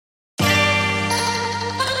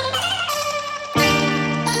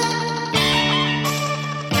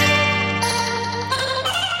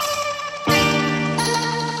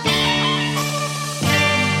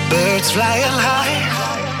flying high.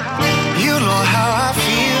 You know how I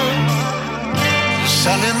feel.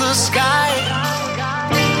 Sun in the sky.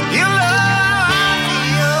 You know how I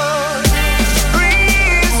feel.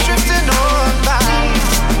 Breeze drifting on by.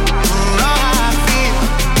 You know how I feel.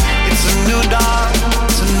 It's a new dawn.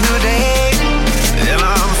 It's a new day. And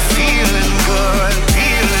I'm feeling good.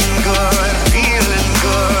 Feeling good. Feeling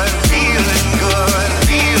good. Feeling good.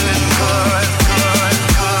 Feeling good. Good.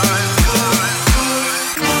 Good. Good.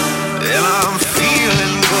 Good. And I'm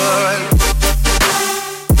feeling good.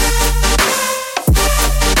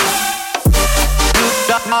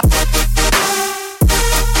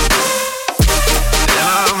 And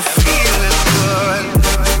I'm feeling good.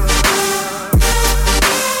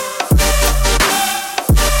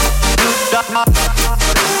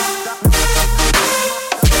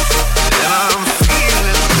 And I'm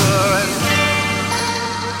feeling good.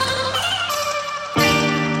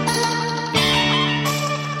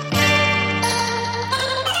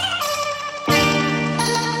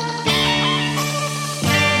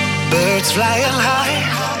 Birds flying high.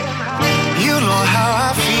 You know how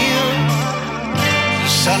I feel.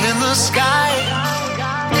 Sun in the sky.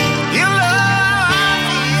 You know how I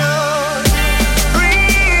feel.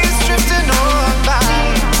 Breeze drifting on by.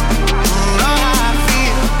 You know how I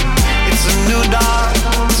feel. It's a new dawn.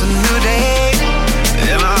 It's a new day.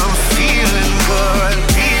 And I'm feeling good.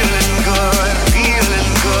 Feeling good.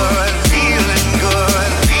 Feeling good. Feeling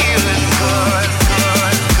good. Feeling good.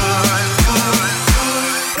 Good. Good. Good.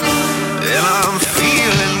 Good. And I'm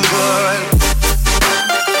feeling good.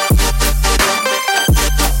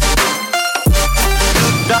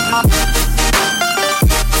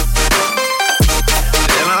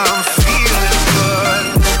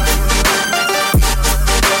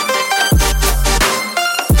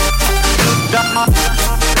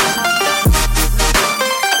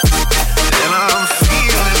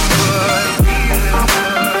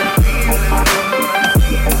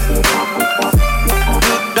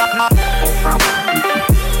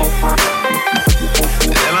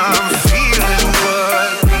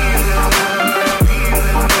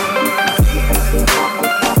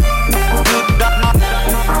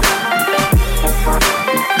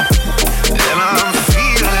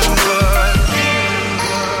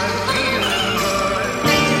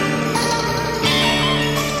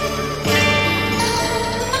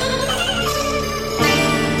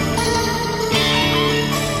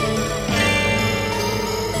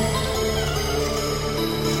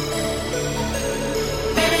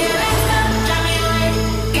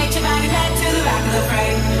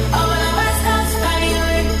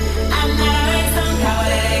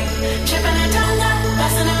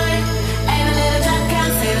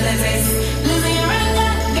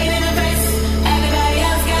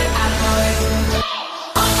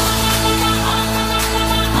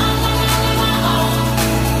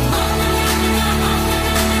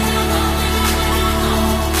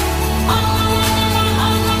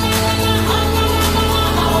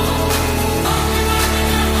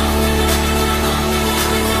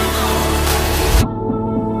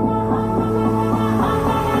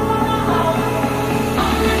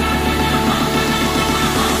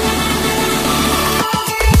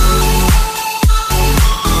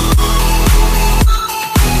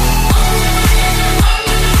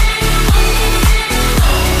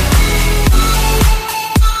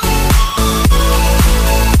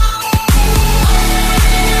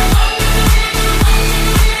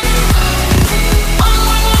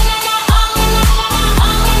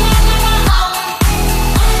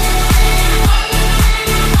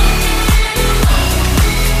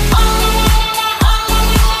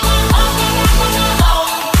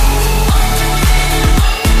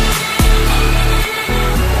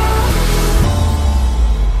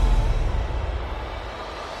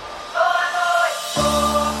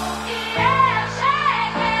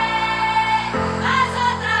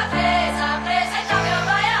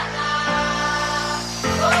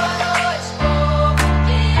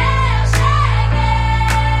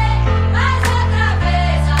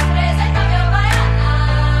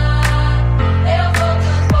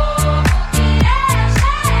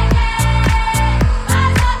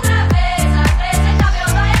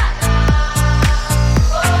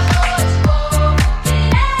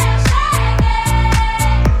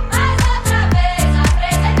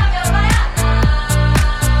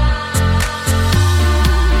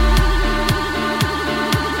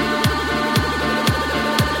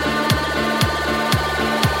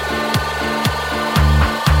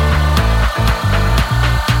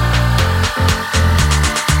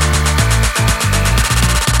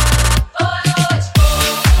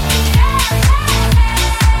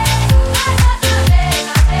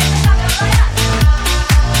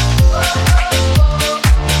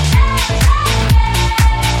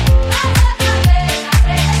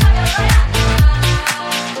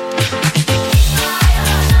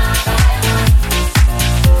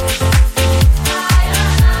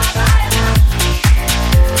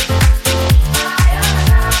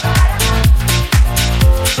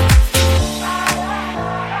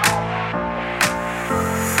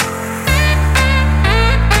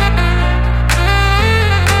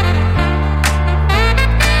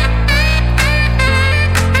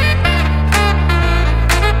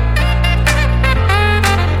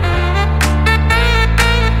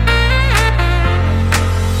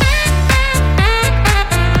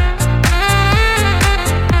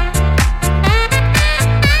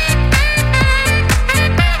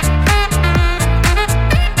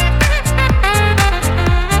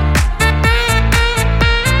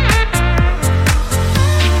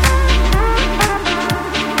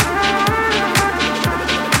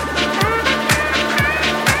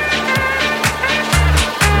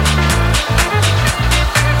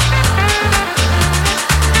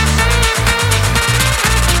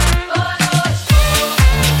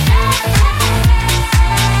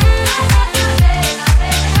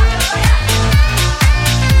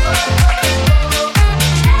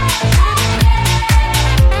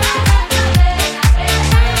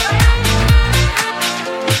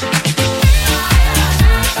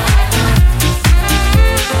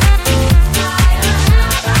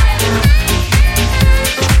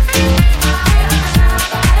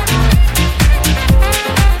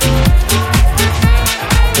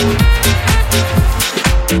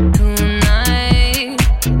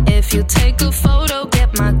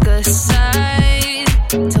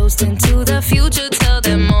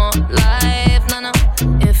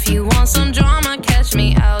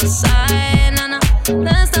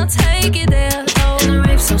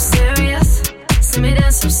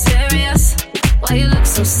 serious? Why you look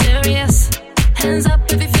so serious? Hands up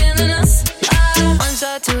if you're feeling us. One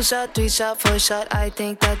shot, two shot, three shot, four shot. I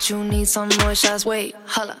think that you need some more shots. Wait,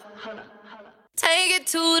 holla. Take it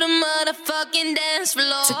to the motherfucking dance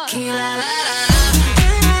floor. Tequila, la, la, la.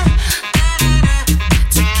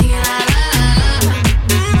 Tequila, la, la, la.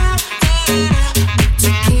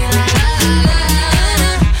 Tequila, la, la,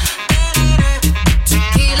 la.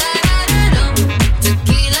 Tequila, la, la, la.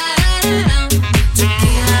 Tequila, la, la, la.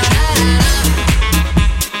 Tequila, la, la, la.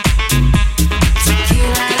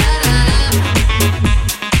 Tequila, la,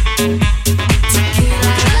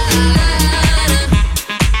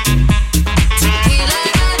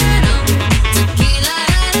 la, la. Tequila,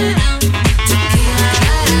 la, la, la.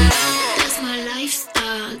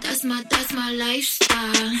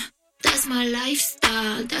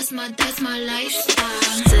 That's my lifestyle.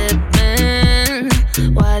 Sipping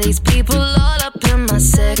while these people all up in my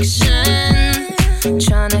section,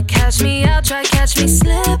 tryna catch me out, try catch me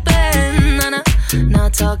slipping.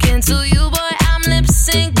 Not talking to you, boy, I'm lip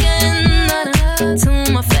syncing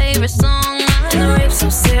to my favorite song. The rape so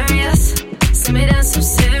serious, see me dance so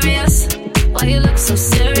serious. Why you look so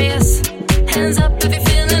serious? Hands up if you're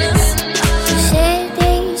feeling us.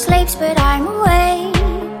 City sleeps, but I'm awake.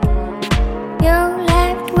 You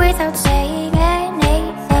left without saying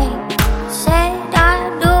anything. Said I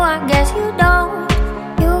do, I guess you don't.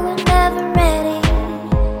 You were never ready.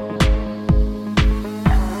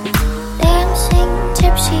 Dancing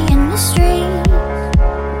tipsy in the street.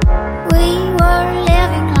 We were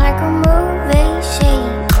living like a movie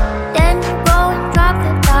scene. Then you go and drop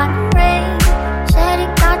the diamond ring. Said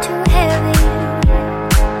it got too heavy.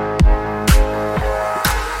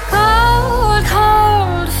 Cold,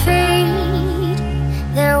 cold feet,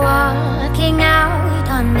 they're walking out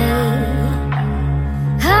on me.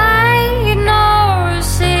 Hide nor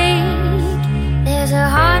seek, there's a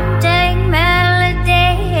haunting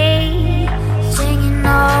melody singing,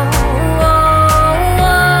 oh, oh,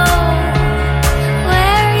 oh,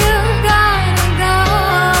 where you gonna go?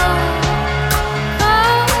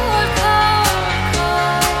 Cold, cold,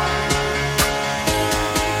 cold.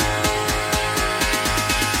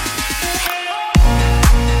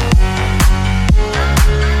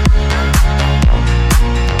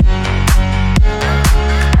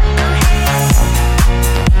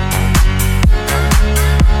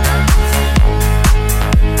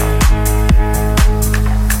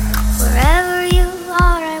 Wherever you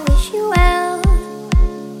are, I wish you well.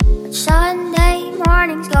 But Sunday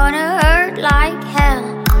morning's gonna hurt like hell.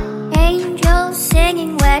 Angels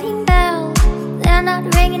singing wedding bells, they're not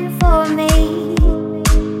ringing for me.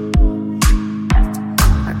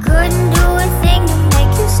 I couldn't do a thing to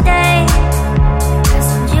make you stay. 'Cause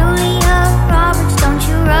I'm Julia Roberts, don't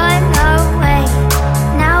you run away.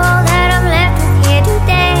 Now all that I'm left with here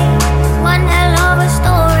today is one hell of a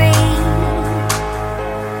story.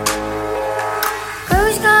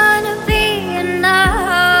 Who's gonna be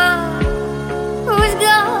enough? Who's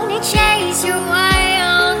gonna chase your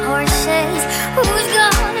wild horses? Who's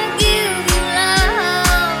gonna give you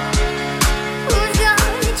love?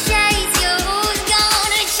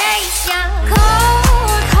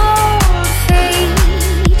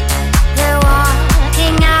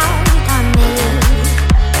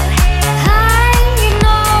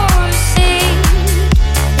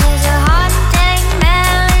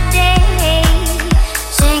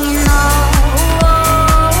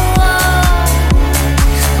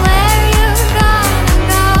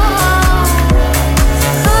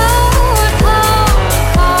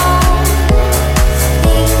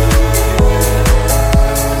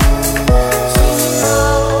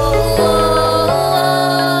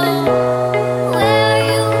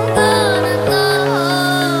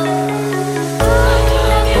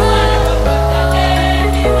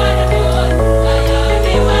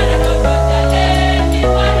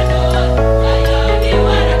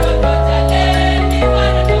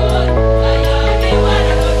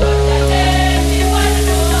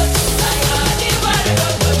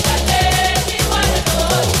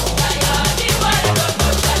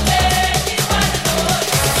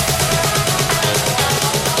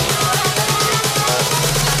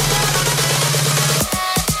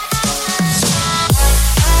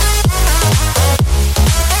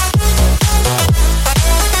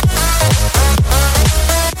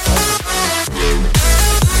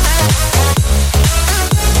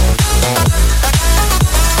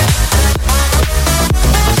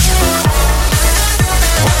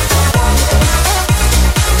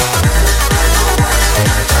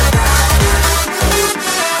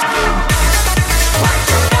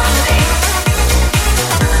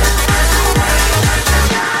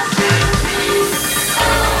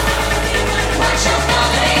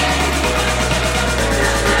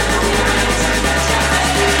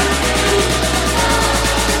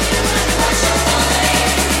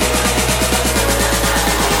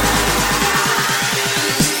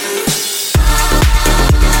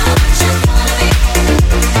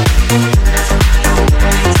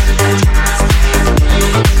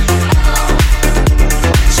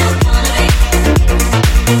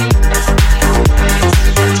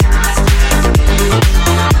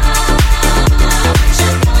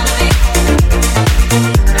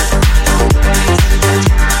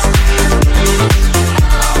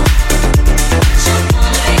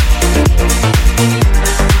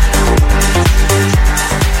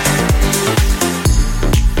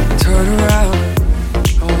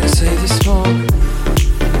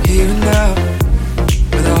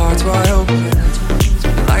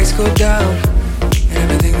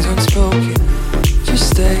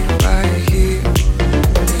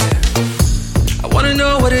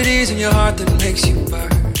 is in your heart that makes you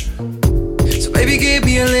burn. So baby, give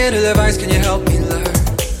me a little advice, can you help me learn?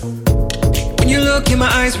 When you look in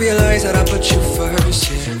my eyes, realize that I put you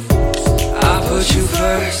first, yeah. I put you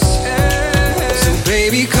first. So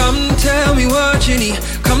baby, come tell me what you need.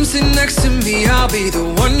 Come sit next to me, I'll be the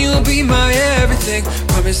one, you'll be my everything.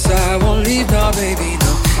 Promise I won't leave, no baby,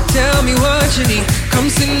 no. Tell me what you need. Come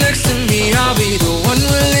sit next to me, I'll be the one,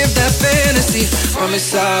 we'll live that fantasy.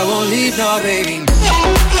 Promise I won't leave, no baby.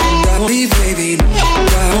 I won't leave, baby.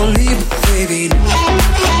 I won't leave, baby. I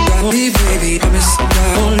won't leave, baby. Promise I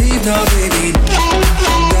won't leave, no baby.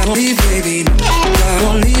 I won't leave, baby. I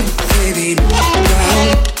won't leave, baby.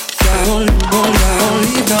 I won't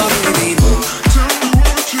leave, no baby.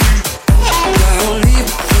 I won't leave,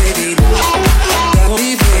 baby. I won't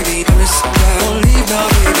leave, baby. Promise I won't leave, no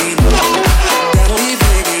baby. I won't leave,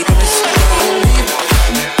 baby. Promise I won't leave.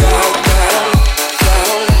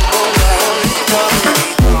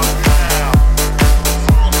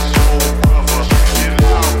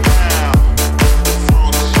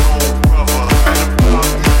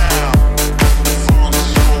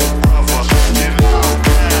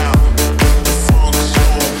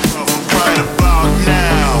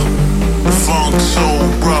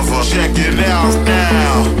 Check it out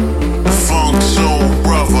now, the Funk Soul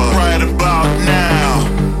Brother. Right about now,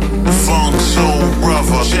 the Funk Soul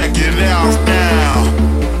Brother. Check it out now,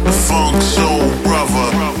 the Funk Soul Brother.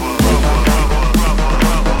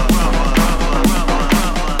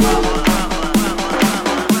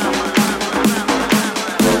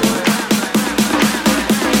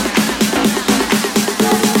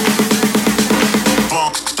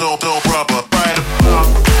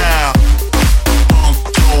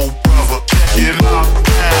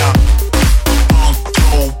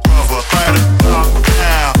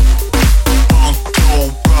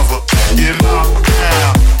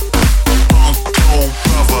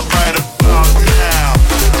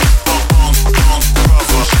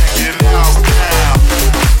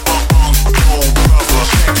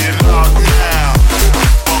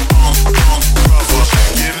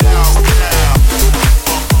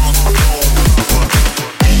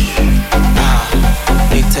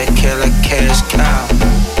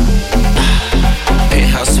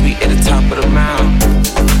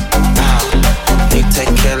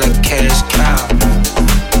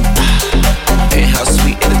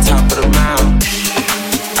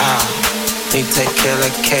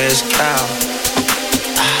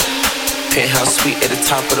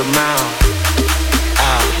 Top of the mound.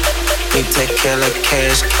 They take care like a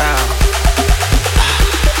cash cow.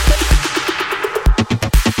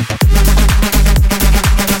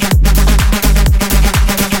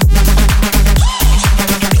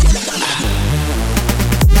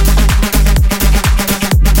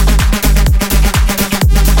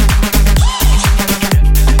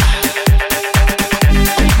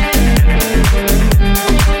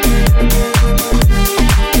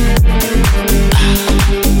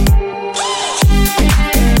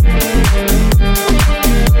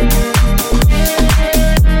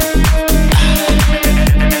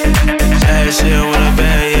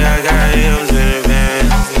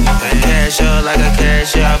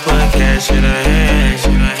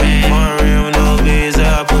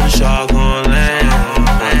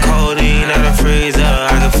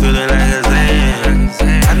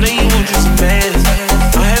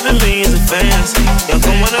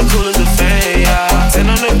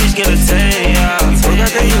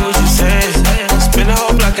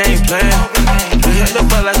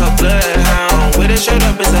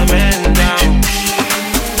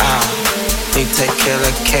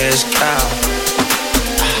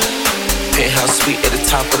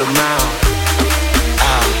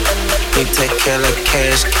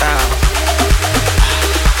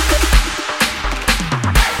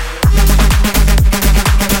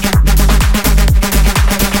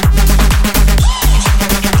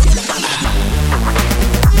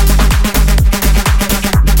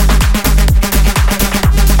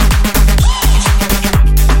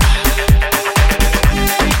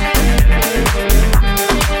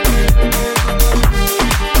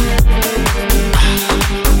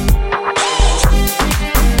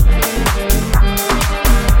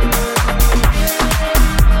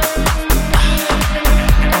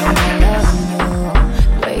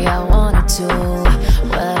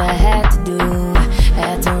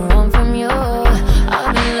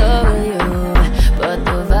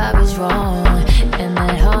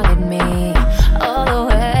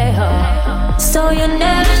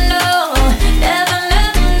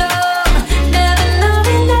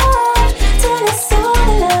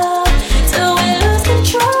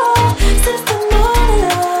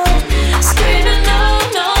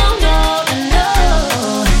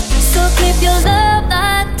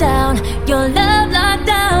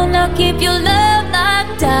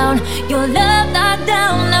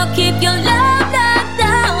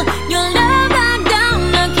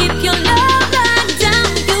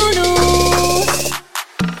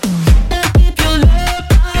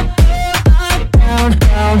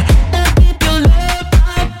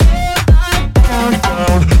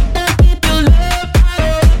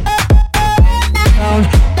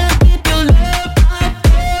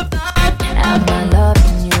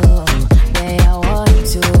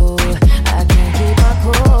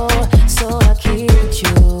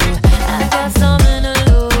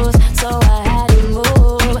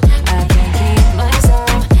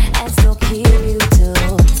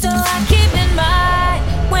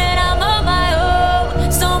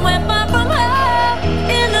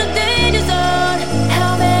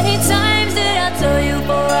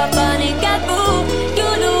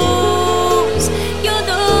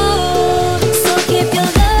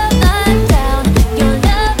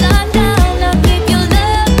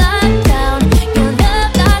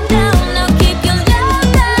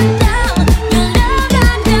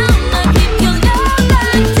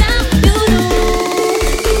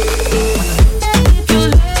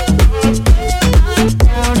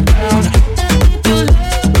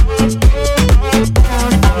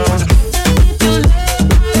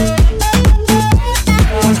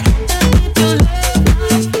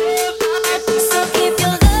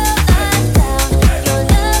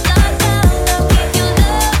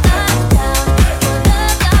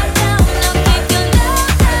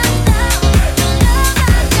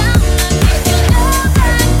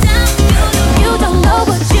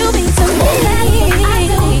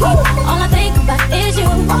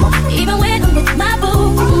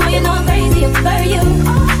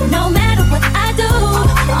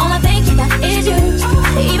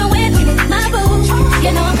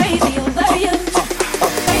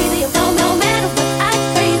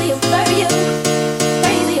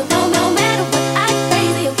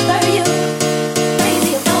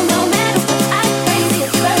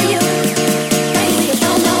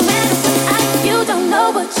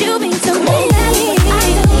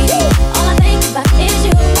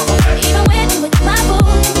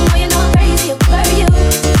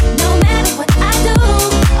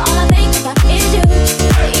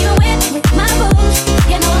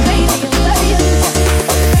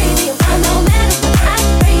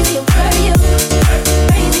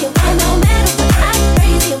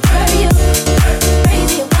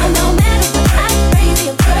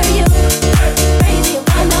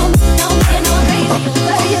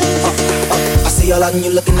 smile out and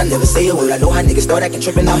you looking, I never say a word. I know how niggas start acting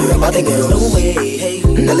tripping out here about that girl. No way, hey,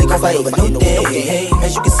 Nelly gon' fight over no day, hey.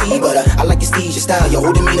 As you can see, but I like your steez, your style, your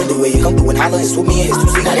whole demeanor, the way you come through and holler and swoop me in his 2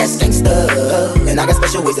 feet. Now that's gangsta, and I got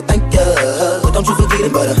special ways to thank ya. But don't you forget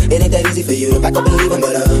it, but it ain't that easy for you to back up and leave him.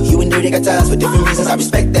 But you and Dirty got ties for different reasons. I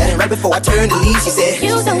respect that. And right before I turned to leave, she said,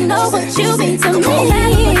 you don't know what you mean to me.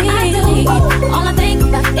 I do. All I think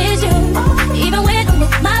about is you. Even when I'm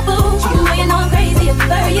with my boo, you know I'm crazy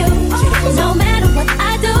over you. No matter what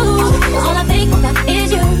I do, all I think about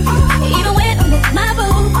is you. Even when I'm with my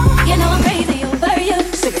boo, you know I'm crazy over you.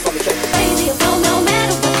 Crazy over no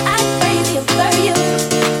matter what I'm crazy over you.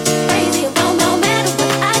 Crazy over no matter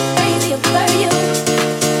what I'm crazy over you.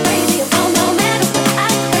 Crazy over no matter what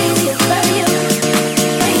I'm crazy over you.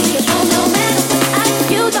 Crazy over no matter what I.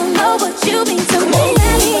 You don't know what you mean to me.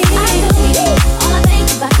 I do. All I think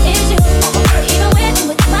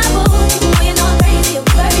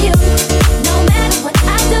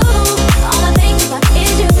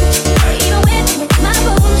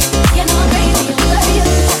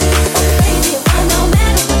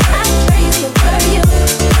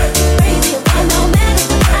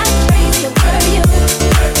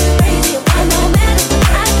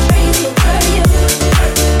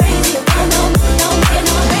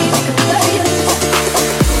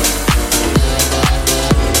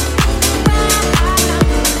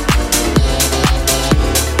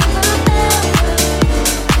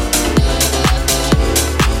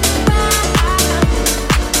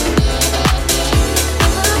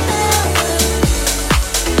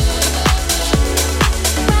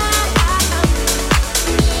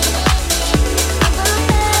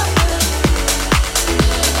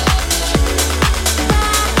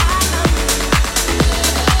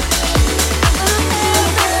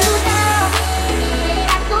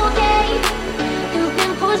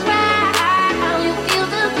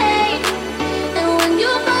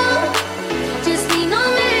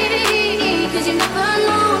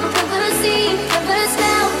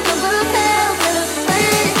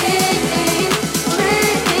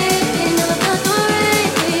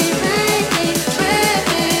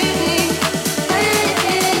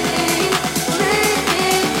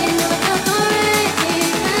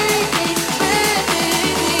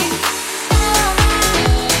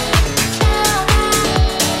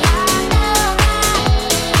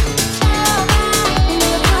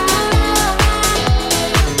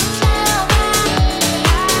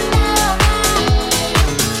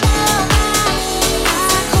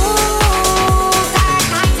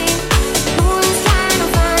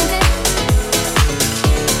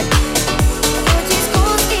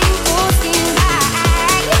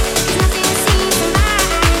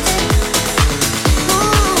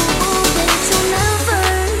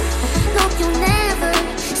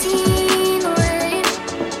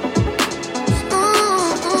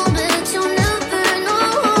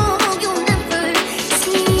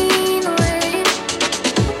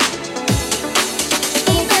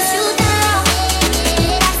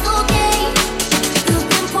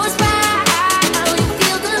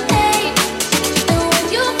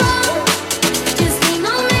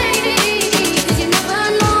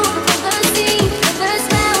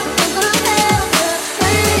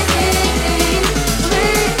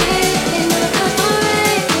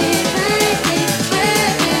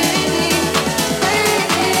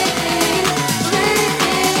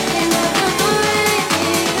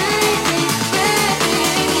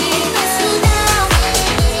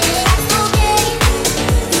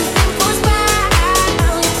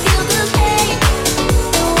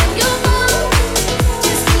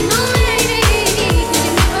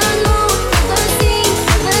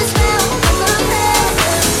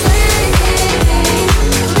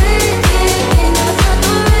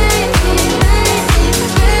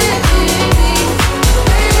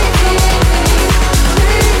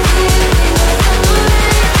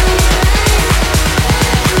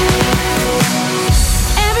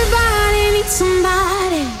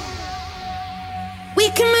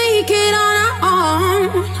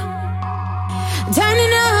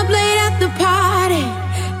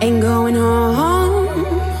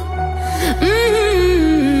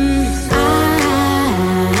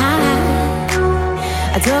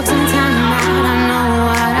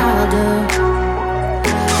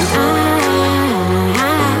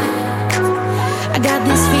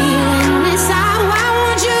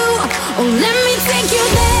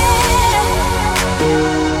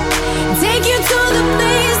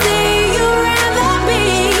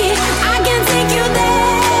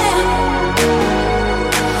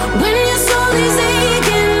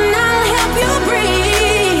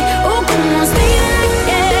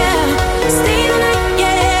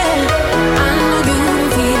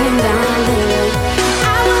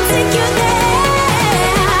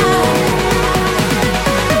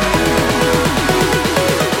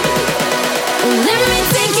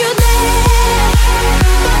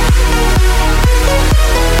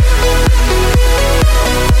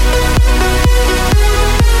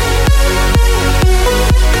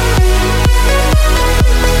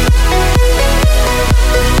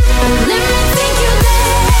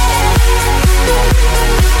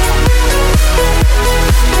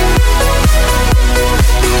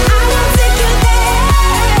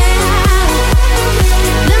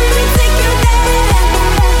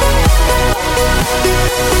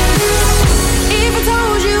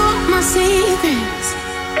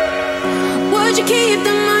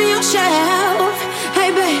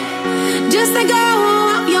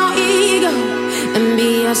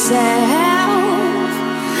myself.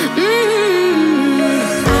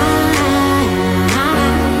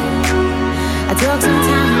 I took some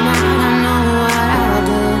time out, I know what I'll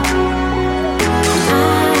do.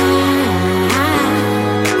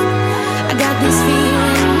 I got this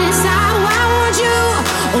feeling inside, why won't you?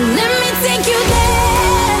 Oh, let me take you there.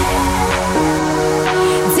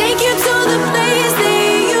 Take you to the place that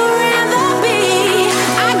you'd rather be.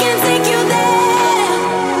 I can take you there.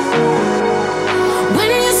 When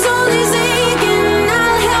your soul is aching,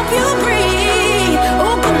 I'll help you breathe.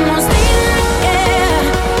 Oh, come on, stay the night, yeah.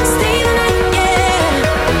 Stay the night,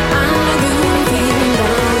 yeah. I know you're feeling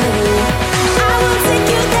lonely. I will take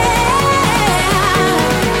you there.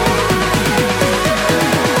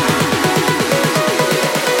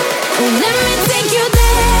 Oh, let me take you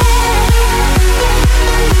there.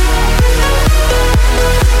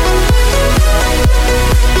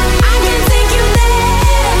 I can take you there.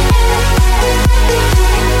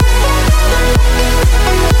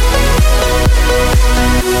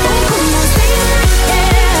 Oh, come on, stay the night,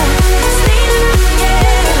 yeah. Stay the night, yeah.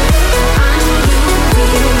 I know you're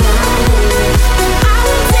feeling lonely. I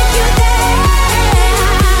will take you there.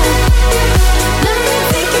 Let me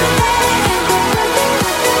take you there.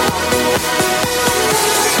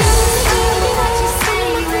 What you say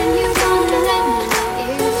when you wanna let me?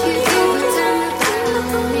 If you do, turn the back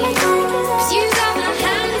on me. 'Cause you got my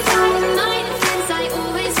hands tied and my defense. I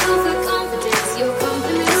always go for confidence. Your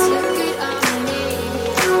compliments look good on me.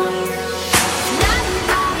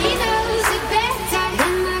 Nobody knows it better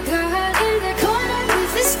than my girl in the corner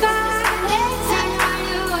with the spotlight. While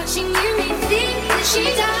you're watching, you may think that she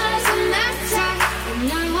doesn't matter, but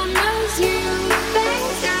no one knows you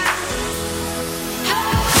better.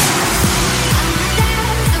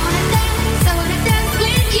 I wanna dance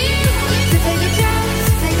with you. So take a chance,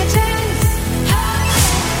 take a chance.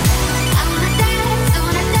 I wanna dance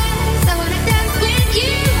with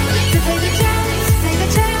you. So take a chance, take a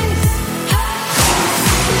chance. I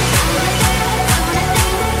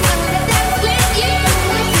wanna dance with you.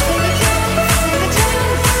 So take a chance, take a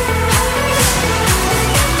chance.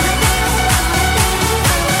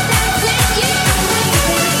 With you.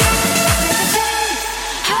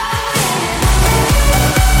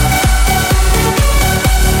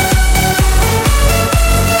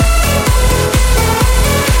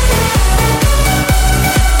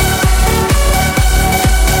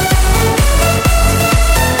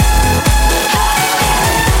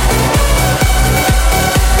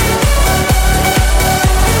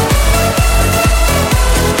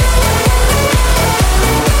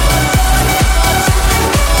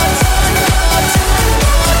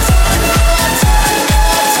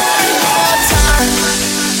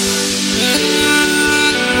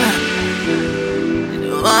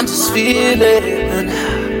 I'm just feeling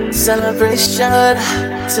celebration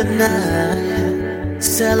tonight.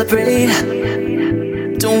 Celebrate,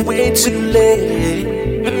 don't wait too late.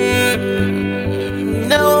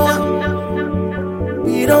 No,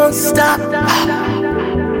 we don't stop.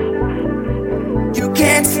 You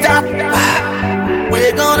can't stop.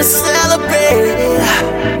 We're gonna celebrate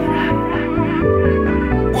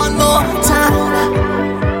one more time.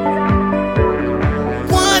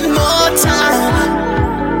 One more time.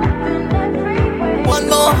 One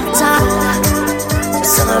more time,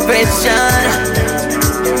 celebration.